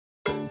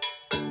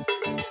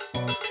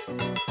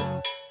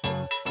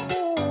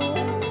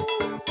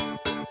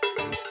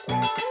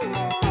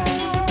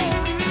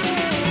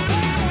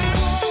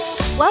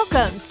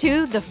Welcome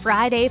to the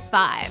Friday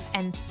Five,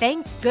 and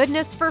thank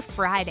goodness for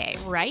Friday,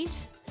 right?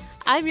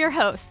 I'm your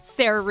host,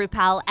 Sarah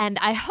Ruppel, and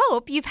I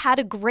hope you've had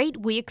a great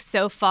week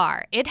so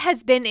far. It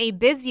has been a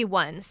busy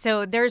one,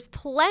 so there's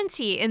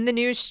plenty in the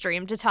news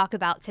stream to talk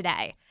about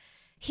today.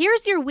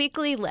 Here's your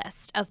weekly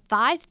list of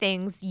 5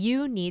 things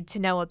you need to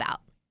know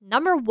about.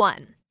 Number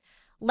 1.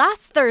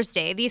 Last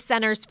Thursday, the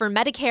Centers for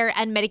Medicare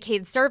and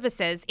Medicaid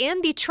Services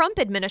and the Trump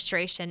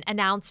administration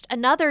announced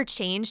another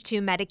change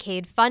to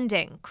Medicaid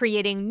funding,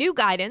 creating new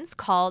guidance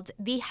called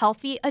the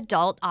Healthy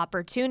Adult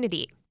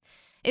Opportunity.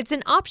 It's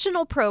an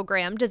optional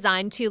program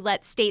designed to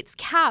let states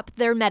cap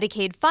their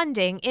Medicaid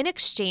funding in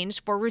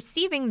exchange for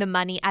receiving the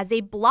money as a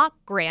block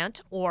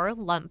grant or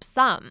lump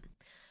sum.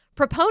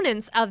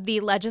 Proponents of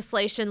the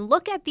legislation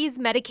look at these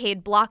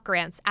Medicaid block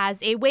grants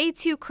as a way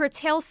to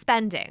curtail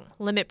spending,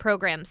 limit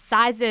program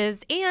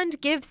sizes, and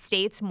give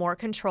states more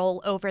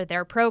control over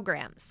their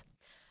programs.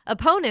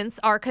 Opponents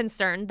are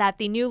concerned that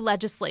the new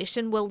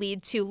legislation will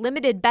lead to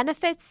limited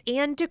benefits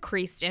and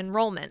decreased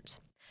enrollment.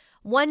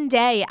 One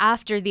day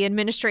after the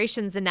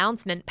administration's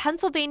announcement,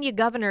 Pennsylvania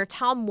Governor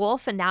Tom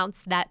Wolf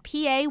announced that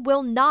PA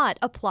will not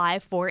apply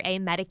for a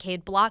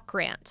Medicaid block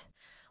grant.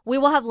 We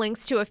will have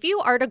links to a few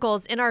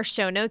articles in our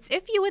show notes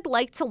if you would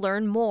like to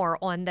learn more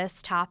on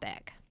this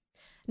topic.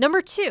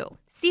 Number 2,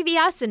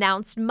 CVS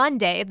announced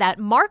Monday that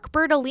Mark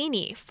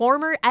Bertolini,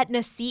 former Aetna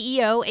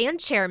CEO and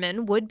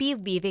chairman, would be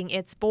leaving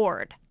its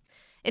board.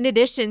 In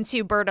addition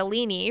to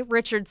Bertolini,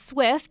 Richard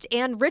Swift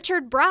and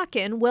Richard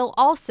Bracken will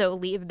also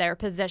leave their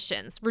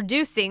positions,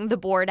 reducing the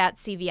board at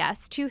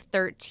CVS to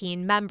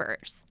 13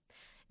 members.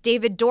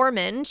 David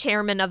Dorman,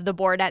 chairman of the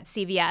board at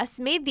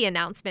CVS, made the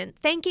announcement,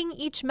 thanking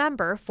each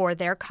member for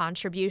their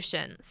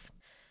contributions.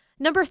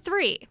 Number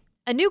 3,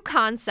 a new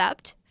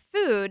concept,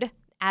 food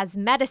as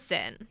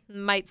medicine.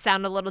 Might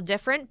sound a little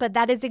different, but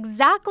that is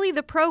exactly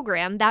the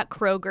program that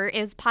Kroger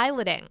is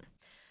piloting.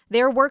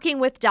 They're working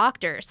with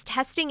doctors,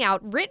 testing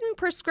out written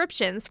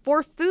prescriptions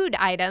for food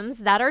items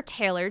that are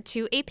tailored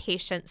to a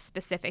patient's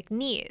specific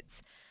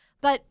needs.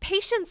 But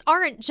patients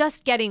aren't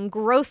just getting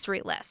grocery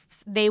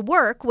lists. They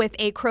work with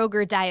a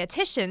Kroger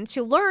dietitian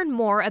to learn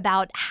more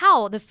about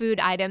how the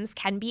food items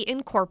can be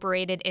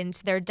incorporated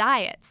into their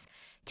diets,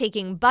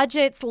 taking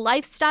budgets,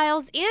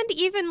 lifestyles, and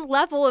even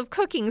level of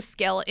cooking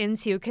skill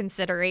into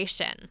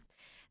consideration.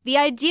 The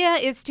idea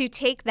is to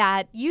take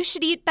that you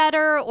should eat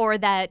better or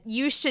that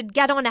you should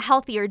get on a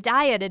healthier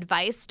diet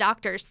advice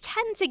doctors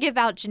tend to give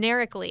out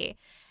generically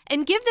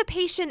and give the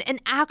patient an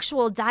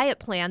actual diet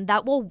plan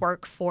that will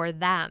work for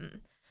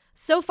them.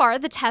 So far,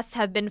 the tests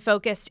have been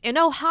focused in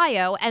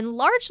Ohio and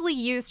largely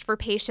used for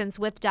patients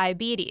with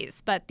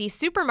diabetes, but the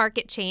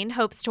supermarket chain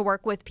hopes to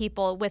work with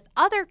people with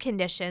other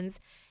conditions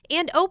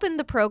and open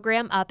the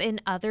program up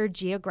in other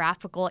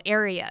geographical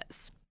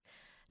areas.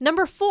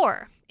 Number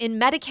 4, in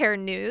Medicare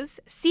news,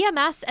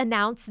 CMS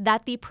announced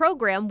that the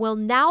program will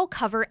now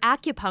cover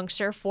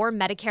acupuncture for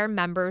Medicare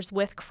members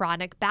with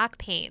chronic back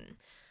pain.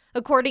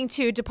 According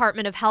to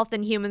Department of Health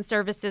and Human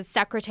Services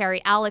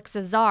Secretary Alex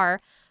Azar,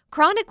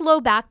 chronic low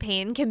back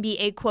pain can be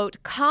a,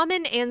 quote,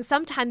 common and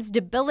sometimes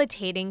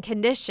debilitating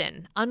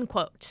condition,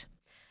 unquote.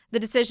 The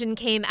decision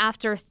came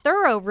after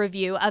thorough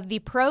review of the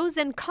pros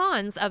and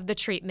cons of the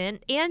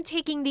treatment and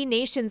taking the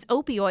nation's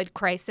opioid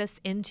crisis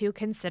into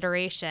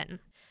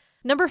consideration.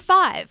 Number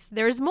 5,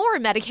 there's more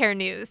Medicare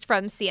news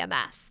from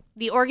CMS.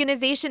 The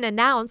organization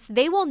announced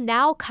they will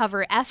now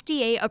cover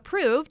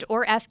FDA-approved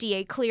or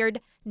FDA-cleared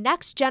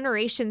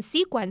next-generation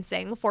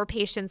sequencing for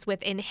patients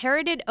with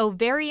inherited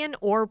ovarian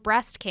or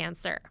breast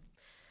cancer.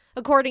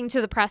 According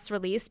to the press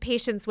release,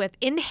 patients with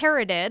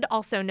inherited,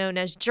 also known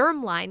as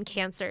germline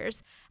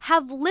cancers,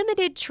 have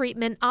limited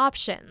treatment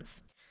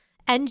options.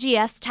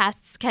 NGS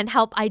tests can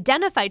help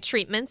identify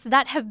treatments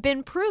that have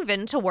been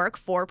proven to work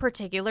for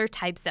particular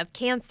types of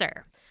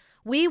cancer.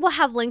 We will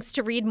have links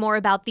to read more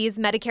about these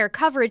Medicare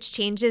coverage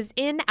changes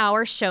in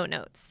our show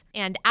notes.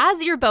 And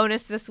as your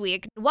bonus this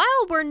week,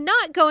 while we're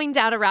not going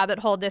down a rabbit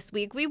hole this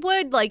week, we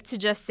would like to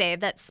just say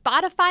that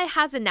Spotify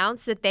has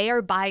announced that they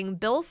are buying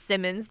Bill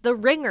Simmons' The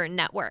Ringer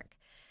Network.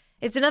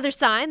 It's another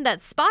sign that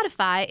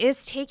Spotify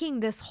is taking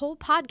this whole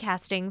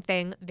podcasting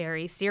thing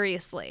very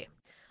seriously.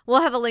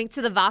 We'll have a link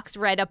to the Vox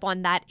write-up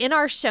on that in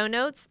our show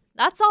notes.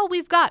 That's all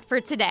we've got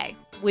for today.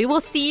 We will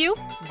see you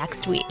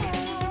next week.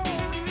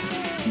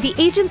 The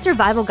Agent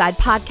Survival Guide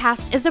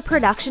podcast is a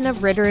production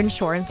of Ritter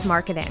Insurance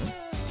Marketing.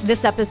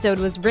 This episode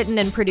was written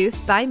and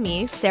produced by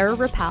me, Sarah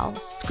Ruppel.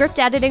 Script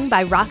editing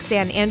by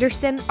Roxanne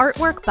Anderson.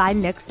 Artwork by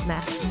Nick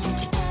Smith.